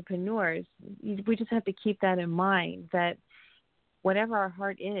 aspiring entrepreneurs, we just have to keep that in mind, that whatever our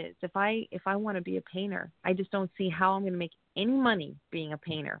heart is, if I want to be a painter, I just don't see how I'm going to make any money being a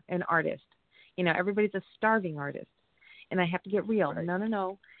painter, an artist. Everybody's a starving artist, and I have to get real. Right.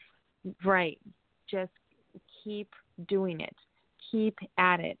 No. Right. Just keep doing it. Keep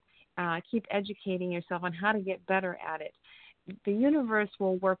at it. Keep educating yourself on how to get better at it. The universe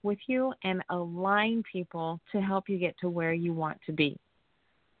will work with you and align people to help you get to where you want to be.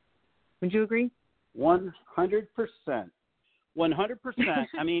 Would you agree? 100%. 100%.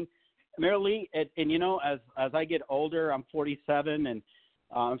 I mean, Marilee, as I get older, I'm 47, and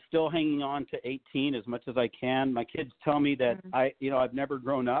I'm still hanging on to 18 as much as I can. My kids tell me that I've never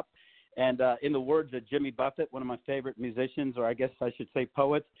grown up. And in the words of Jimmy Buffett, one of my favorite musicians, or I guess I should say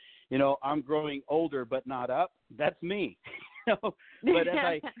poets, I'm growing older but not up. That's me. But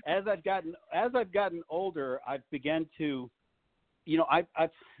as I've gotten older, I've begun to,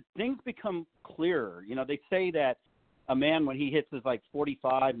 things become clearer. They say that a man, when he hits his like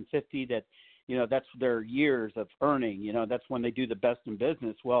 45 and 50, that that's their years of earning. That's when they do the best in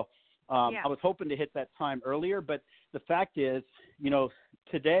business. Well, I was hoping to hit that time earlier, but the fact is,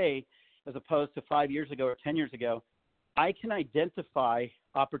 today, as opposed to 5 years ago or 10 years ago, I can identify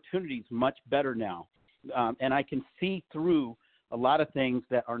opportunities much better now. And I can see through a lot of things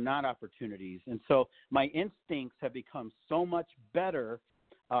that are not opportunities. And so my instincts have become so much better,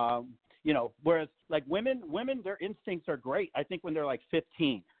 whereas like women, their instincts are great. I think when they're like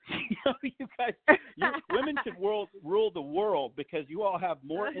 15, you guys, women should rule the world, because you all have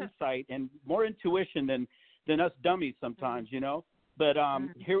more insight and more intuition than us dummies sometimes, But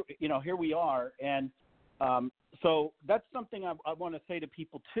here we are, and so that's something I want to say to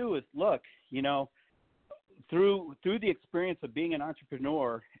people too. Is look, through the experience of being an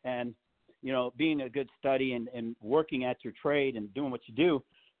entrepreneur and being a good study and working at your trade and doing what you do,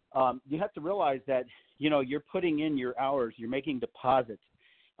 you have to realize that you're putting in your hours, you're making deposits.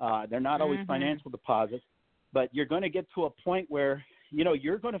 They're not always financial deposits, but you're going to get to a point where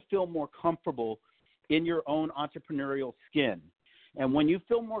you're going to feel more comfortable in your own entrepreneurial skin. And when you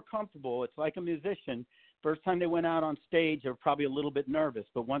feel more comfortable, it's like a musician. First time they went out on stage, they were probably a little bit nervous,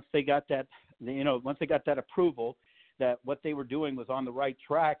 but once they got that, approval that what they were doing was on the right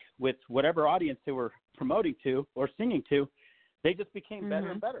track with whatever audience they were promoting to or singing to, they just became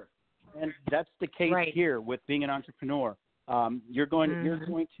better and better. And that's the case here with being an entrepreneur. You're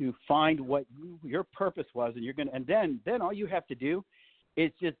going to find what your purpose was, and then all you have to do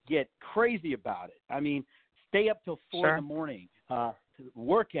is just get crazy about it. I mean, stay up till 4 in the morning,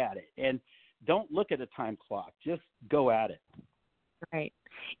 work at it, and don't look at a time clock. Just go at it. Right.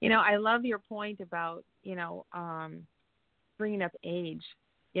 I love your point about, bringing up age.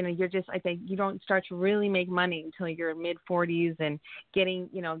 you're just, I think you don't start to really make money until you're mid-40s and getting,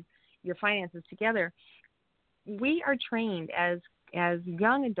 your finances together. We are trained as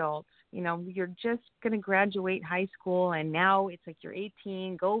young adults, you're just going to graduate high school, and now it's like you're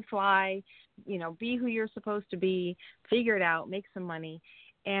 18, go fly, be who you're supposed to be, figure it out, make some money.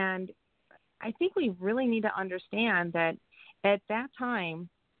 And I think we really need to understand that at that time,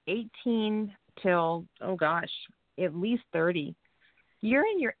 18 till, at least 30, you're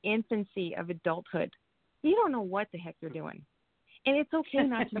in your infancy of adulthood. You don't know what the heck you're doing. And it's okay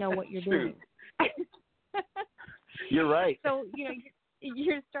not to know what you're doing. You're right. So,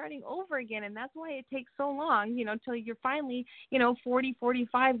 you're starting over again, and that's why it takes so long, till you're finally, 40,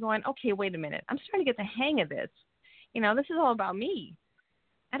 45 going, okay, wait a minute. I'm starting to get the hang of this. This is all about me.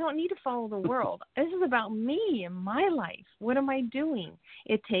 I don't need to follow the world. This is about me and my life. What am I doing?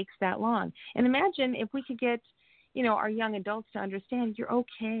 It takes that long. And imagine if we could get, our young adults to understand you're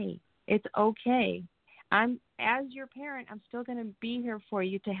okay. It's okay. As your parent, I'm still going to be here for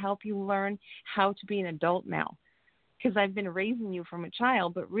you to help you learn how to be an adult now. Because I've been raising you from a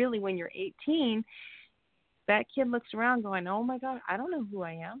child, but really when you're 18, that kid looks around going, oh my God, I don't know who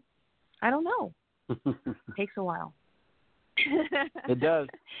I am. I don't know. Takes a while. It does.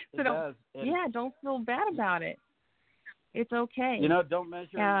 So don't feel bad about it. It's okay. Don't measure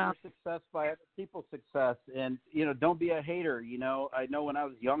your success by other people's success, and don't be a hater. I know when I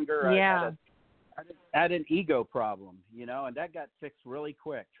was younger, I had an ego problem, and that got fixed really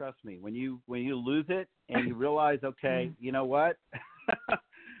quick. Trust me. When you lose it and you realize, okay, you know what,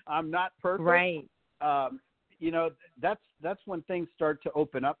 I'm not perfect. Right. That's when things start to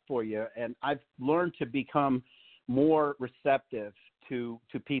open up for you, and I've learned to become more receptive to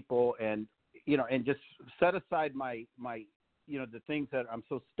people, and and just set aside my the things that I'm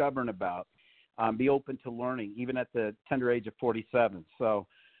so stubborn about, be open to learning even at the tender age of 47. So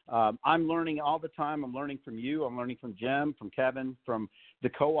I'm learning all the time. I'm learning from you. I'm learning from Jim, from Kevin, from the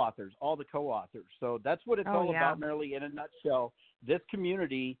co-authors, all the co-authors. So that's what it's all about, Marilee, in a nutshell. This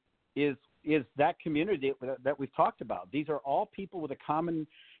community is that community that we've talked about. These are all people with a common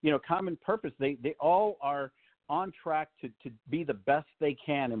purpose. They all are on track to be the best they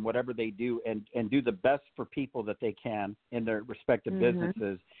can in whatever they do, and do the best for people that they can in their respective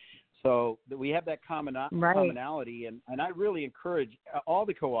businesses. So that we have that commonality, and I really encourage all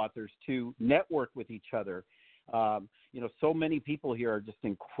the co-authors to network with each other. So many people here are just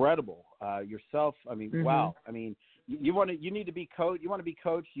incredible. Yourself, I mean, wow. I mean, you need to be coached. You want to be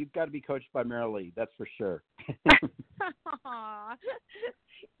coached, you've got to be coached by Marilee. That's for sure.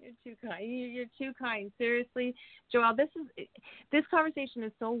 You're too kind. You're too kind. Seriously, Joelle, this conversation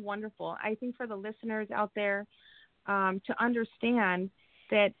is so wonderful. I think for the listeners out there to understand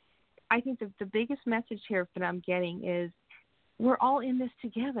that, I think that the biggest message here that I'm getting is we're all in this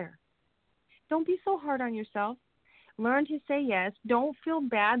together. Don't be so hard on yourself. Learn to say yes. Don't feel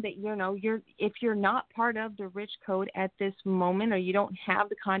bad that, if you're not part of the Rich Code at this moment, or you don't have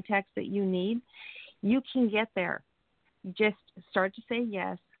the contacts that you need, you can get there. Just start to say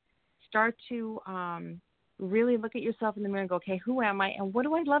yes. Start to really look at yourself in the mirror and go, okay, who am I and what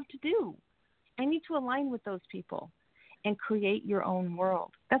do I love to do? I need to align with those people and create your own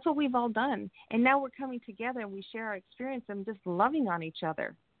world. That's what we've all done. And now we're coming together and we share our experience and just loving on each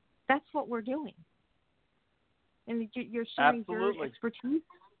other. That's what we're doing. And you're sharing your expertise.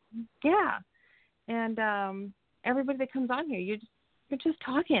 Yeah. And everybody that comes on here, you're just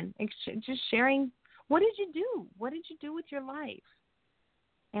talking, just sharing. What did you do? What did you do with your life?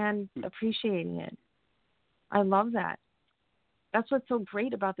 And appreciating it. I love that. That's what's so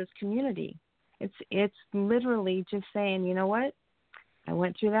great about this community. It's literally just saying, you know what? I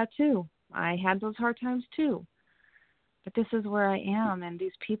went through that too. I had those hard times too. But this is where I am, and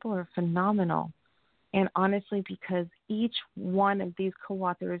these people are phenomenal. And honestly, because each one of these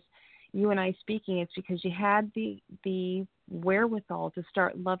co-authors, you and I speaking, it's because you had the wherewithal to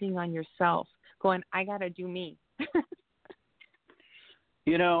start loving on yourself, going, I got to do me.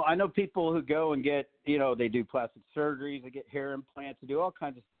 I know people who go and get, they do plastic surgeries, they get hair implants, they do all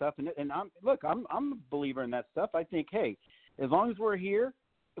kinds of stuff. And I'm a believer in that stuff. I think, hey, as long as we're here,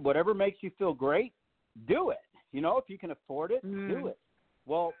 whatever makes you feel great, do it. If you can afford it, do it.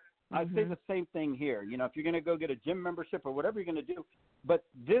 Well, I say the same thing here. If you're going to go get a gym membership or whatever you're going to do, but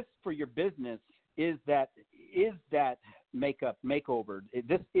this for your business is that makeover.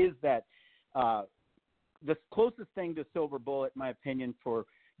 This is that the closest thing to silver bullet, in my opinion, for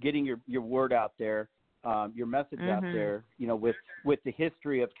getting your word out there, your message out there. With the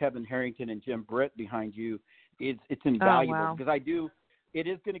history of Kevin Harrington and Jim Britt behind you, it's invaluable because it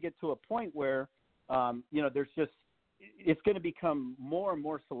is going to get to a point where there's just it's going to become more and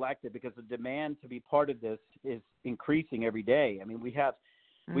more selective because the demand to be part of this is increasing every day. I mean, we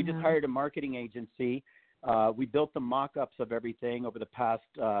just hired a marketing agency. We built the mock-ups of everything over the past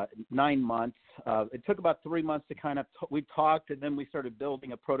 9 months. It took about 3 months to we talked, and then we started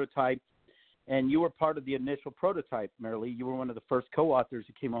building a prototype. And you were part of the initial prototype, Marilee. You were one of the first co-authors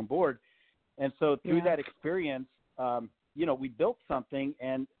who came on board. And so through that experience, we built something,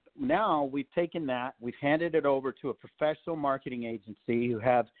 and now we've taken that, we've handed it over to a professional marketing agency who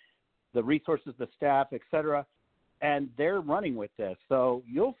have the resources, the staff, et cetera, and they're running with this. So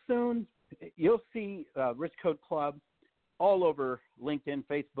you'll see Rich Code Club all over LinkedIn,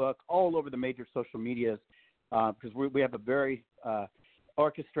 Facebook, all over the major social medias, because we have a very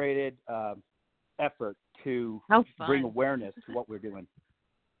orchestrated effort to bring awareness to what we're doing.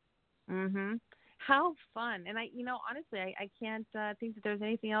 Mhm. How fun! And honestly, I can't think that there's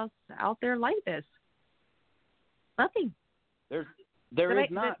anything else out there like this. Nothing. There is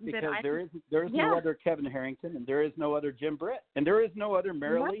not, because there is no other Kevin Harrington, and there is no other Jim Britt, and there is no other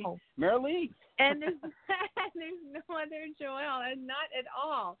Marilee. No. Marilee. And there's no other Joelle, and not at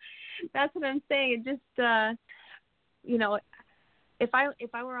all. That's what I'm saying. It just, if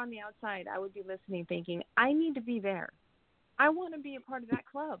I were on the outside, I would be listening, thinking, I need to be there. I want to be a part of that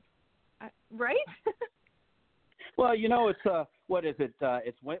club. Right? Well, it's what is it?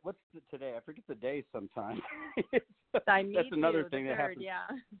 What's today? I forget the day sometimes. That's another thing that happens.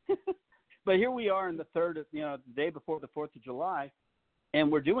 Yeah. But here we are in the third, the day before the 4th of July,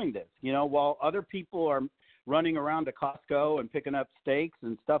 and we're doing this. While other people are running around to Costco and picking up steaks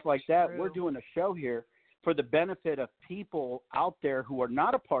and stuff like that, we're doing a show here for the benefit of people out there who are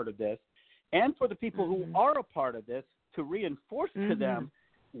not a part of this, and for the people who are a part of this, to reinforce to them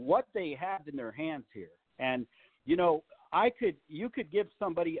what they have in their hands here. And you could give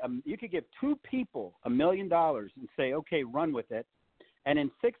two people $1 million and say, okay, run with it, and in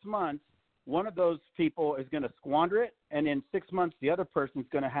 6 months one of those people is going to squander it, and in 6 months the other person's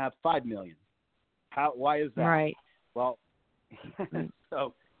going to have $5 million. Why is that? Right. Well,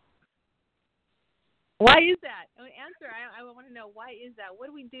 so why is that? Answer. I want to know, why is that? What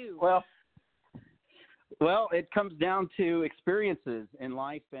do we do? Well, it comes down to experiences in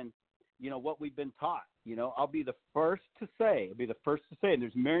life and, what we've been taught. I'll be the first to say, and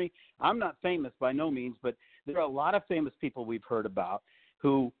there's many, I'm not famous by no means, but there are a lot of famous people we've heard about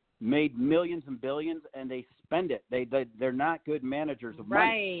who made millions and billions, and they spend it. They're not good managers of money.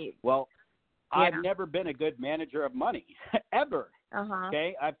 Right. Well, I've never been a good manager of money, ever.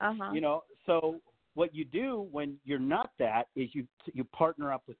 Okay? So what you do when you're not that is you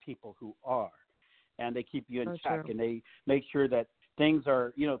partner up with people who are. And they keep you in check, and they make sure that things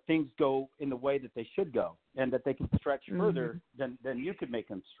go in the way that they should go, and that they can stretch further than you could make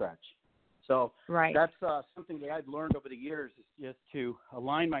them stretch. So that's something that I've learned over the years, is just to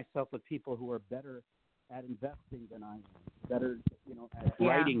align myself with people who are better at investing than I am, better at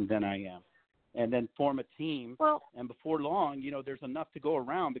writing than I am, and then form a team. Well, and before long, there's enough to go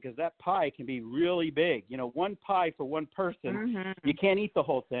around, because that pie can be really big. One pie for one person, you can't eat the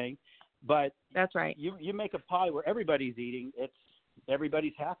whole thing. But that's right. You make a pie where everybody's eating,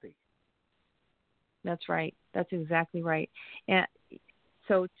 everybody's happy. That's right. That's exactly right. And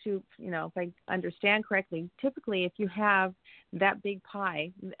so if I understand correctly, typically if you have that big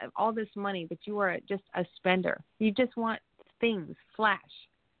pie, all this money, but you are just a spender, you just want things, flash,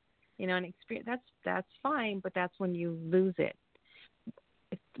 and experience, that's fine, but that's when you lose it.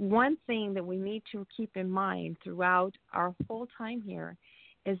 One thing that we need to keep in mind throughout our whole time here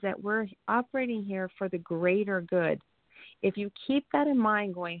is that we're operating here for the greater good. If you keep that in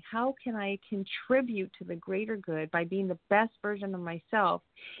mind, going, how can I contribute to the greater good by being the best version of myself?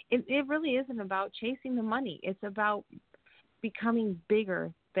 It really isn't about chasing the money. It's about becoming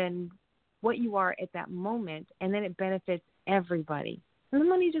bigger than what you are at that moment, and then it benefits everybody. And the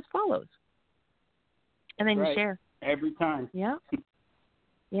money just follows. And then you share. Every time. Yeah.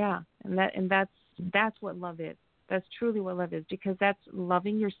 Yeah. And that's what love is. That's truly what love is, because that's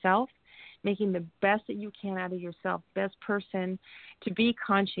loving yourself, making the best that you can out of yourself, best person, to be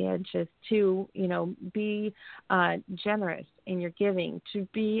conscientious, to, be generous in your giving, to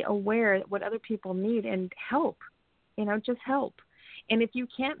be aware of what other people need and help, just help. And if you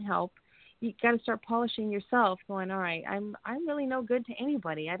can't help, you got to start polishing yourself, going, all right, I'm really no good to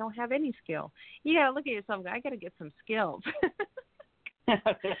anybody. I don't have any skill. You got to look at yourself and go, I got to get some skills.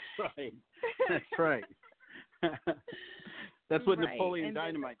 That's right. That's right. That's what Napoleon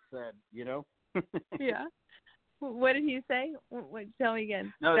Dynamite said, Yeah. What did he say? Tell me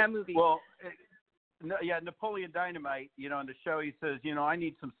again. No, that movie. Well, Napoleon Dynamite, on the show, he says, I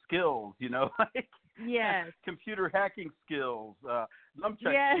need some skills, Yes. computer hacking skills,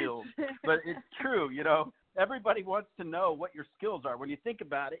 nunchuck Yes. skills. But it's true, you know. Everybody wants to know what your skills are. When you think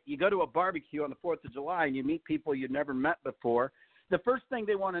about it, you go to a barbecue on the 4th of July and you meet people you've never met before. The first thing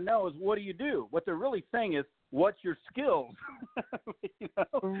they want to know is, what do you do? What they're really saying is, what's your skills? You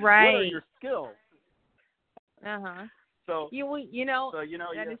know? Right. What are your skills? Uh-huh. So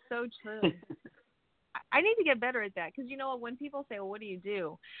that is so true. I need to get better at that because, you know, when people say, well, what do you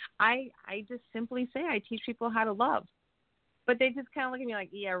do? I just simply say I teach people how to love. But they just kind of look at me like,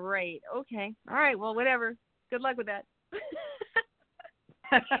 yeah, right. Okay. All right. Well, whatever. Good luck with that.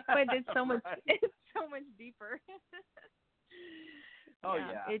 But it's so much deeper. Oh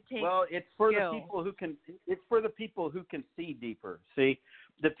yeah. It takes it's for skill. the people who can. It's for the people who can see deeper. See,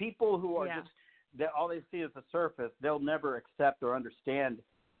 the people who are just that all they see is the surface. They'll never accept or understand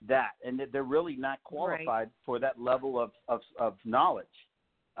that, and they're really not qualified for that level of knowledge.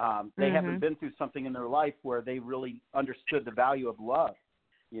 They haven't been through something in their life where they really understood the value of love.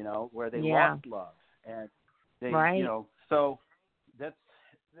 You know, where they lost love, and they, you know, so that's,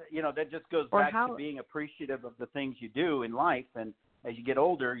 you know, that just goes back to being appreciative of the things you do in life. And as you get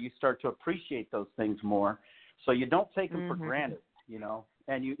older, you start to appreciate those things more. So you don't take them for granted, you know,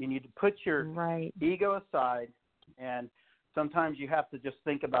 and you put your ego aside. And sometimes you have to just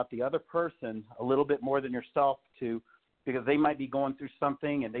think about the other person a little bit more than yourself because they might be going through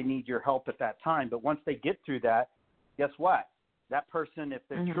something and they need your help at that time. But once they get through that, guess what? That person, if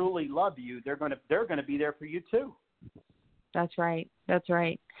they truly love you, they're going to be there for you too. That's right. That's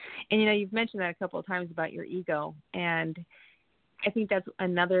right. And, you know, you've mentioned that a couple of times about your ego. And I think that's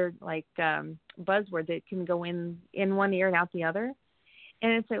another, like, buzzword that can go in one ear and out the other.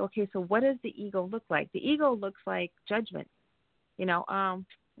 And it's like, okay, so what does the ego look like? The ego looks like judgment. You know,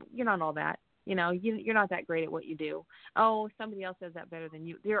 you're not all that. You know, you're not that great at what you do. Oh, somebody else does that better than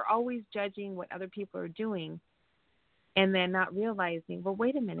you. They're always judging what other people are doing and then not realizing, well,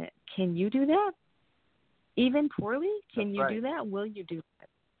 wait a minute, can you do that? Even poorly? Can you do that? Will you do that?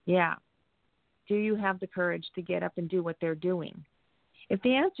 Yeah. Do you have the courage to get up and do what they're doing? If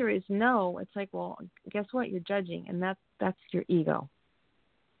the answer is no, it's like, well, guess what? You're judging, and that's your ego.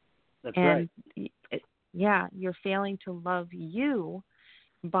 That's right. You're failing to love you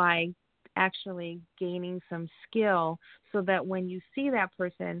by actually gaining some skill so that when you see that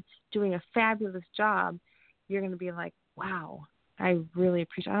person doing a fabulous job, you're going to be like, wow, I really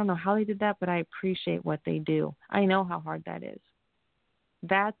appreciate, I don't know how they did that, but I appreciate what they do. I know how hard that is.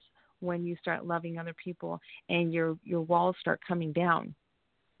 That's when you start loving other people and your walls start coming down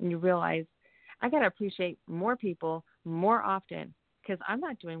and you realize, I got to appreciate more people more often because I'm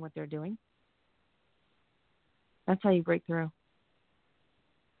not doing what they're doing. That's how you break through.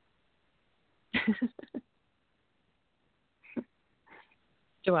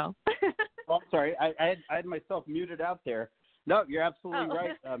 Joelle. Oh, I'm sorry. I had myself muted out there. No, you're absolutely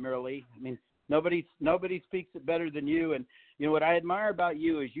right, Marilee. I mean, nobody speaks it better than you. And, you know, what I admire about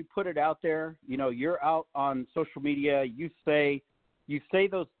you is you put it out there. You know, you're out on social media. You say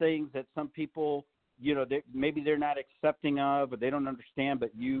those things that some people, you know, maybe they're not accepting of or they don't understand,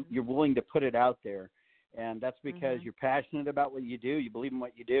 but you're willing to put it out there. And that's because you're passionate about what you do. You believe in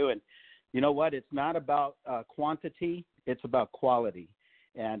what you do. And you know what? It's not about quantity. It's about quality.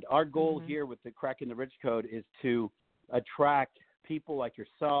 And our goal here with the Cracking the Rich Code is to attract people like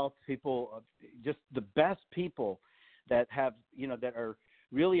yourself, people, just the best people that have, you know, that are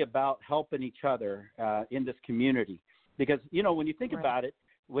really about helping each other in this community. Because, you know, when you think about it,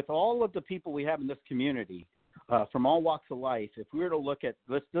 with all of the people we have in this community, from all walks of life, if we were to look at,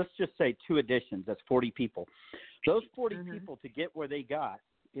 let's just say 2 additions, that's 40 people. Those 40 people to get where they got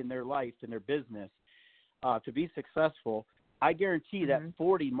in their life, in their business, to be successful, I guarantee that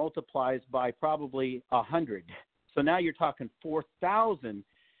 40 multiplies by probably 100. So now you're talking 4,000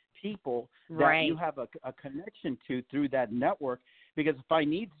 people that you have a connection to through that network. Because if I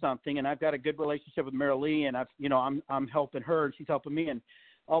need something and I've got a good relationship with Marilee and I'm helping her and she's helping me, and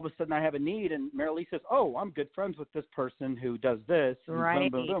all of a sudden I have a need and Marilee says, "Oh, I'm good friends with this person who does this." Right.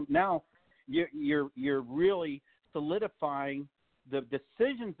 And boom, boom, boom. Now you're really solidifying the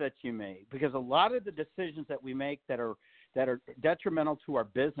decisions that you make, because a lot of the decisions that we make that are detrimental to our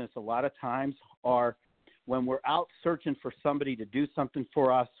business a lot of times are when we're out searching for somebody to do something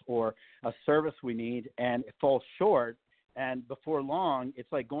for us or a service we need and it falls short. And before long,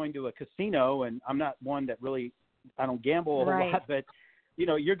 it's like going to a casino, and I'm not one that really, I don't gamble a whole lot, but you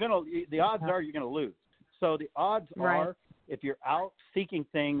know, the odds are you're going to lose. So the odds are, if you're out seeking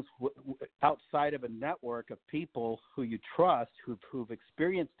things outside of a network of people who you trust, who've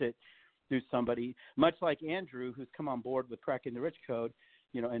experienced it through somebody, much like Andrew, who's come on board with Cracking the Rich Code,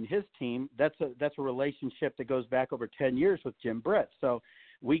 and his team, that's a relationship that goes back over 10 years with Jim Britt. So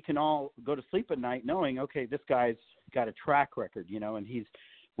we can all go to sleep at night knowing, okay, this guy's got a track record, and he's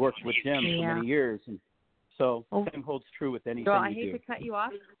worked with Jim for many years. And so same holds true with anything I hate to cut you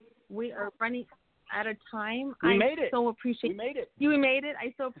off. We are running out of time. We made it. So appreciate We made it. You made it.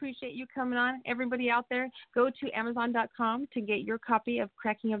 I so appreciate you coming on. Everybody out there, go to Amazon.com to get your copy of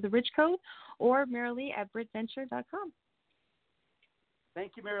Cracking of the Rich Code, or Marilee at BrittVenture.com.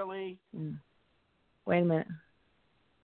 Thank you, Marilee. Wait a minute.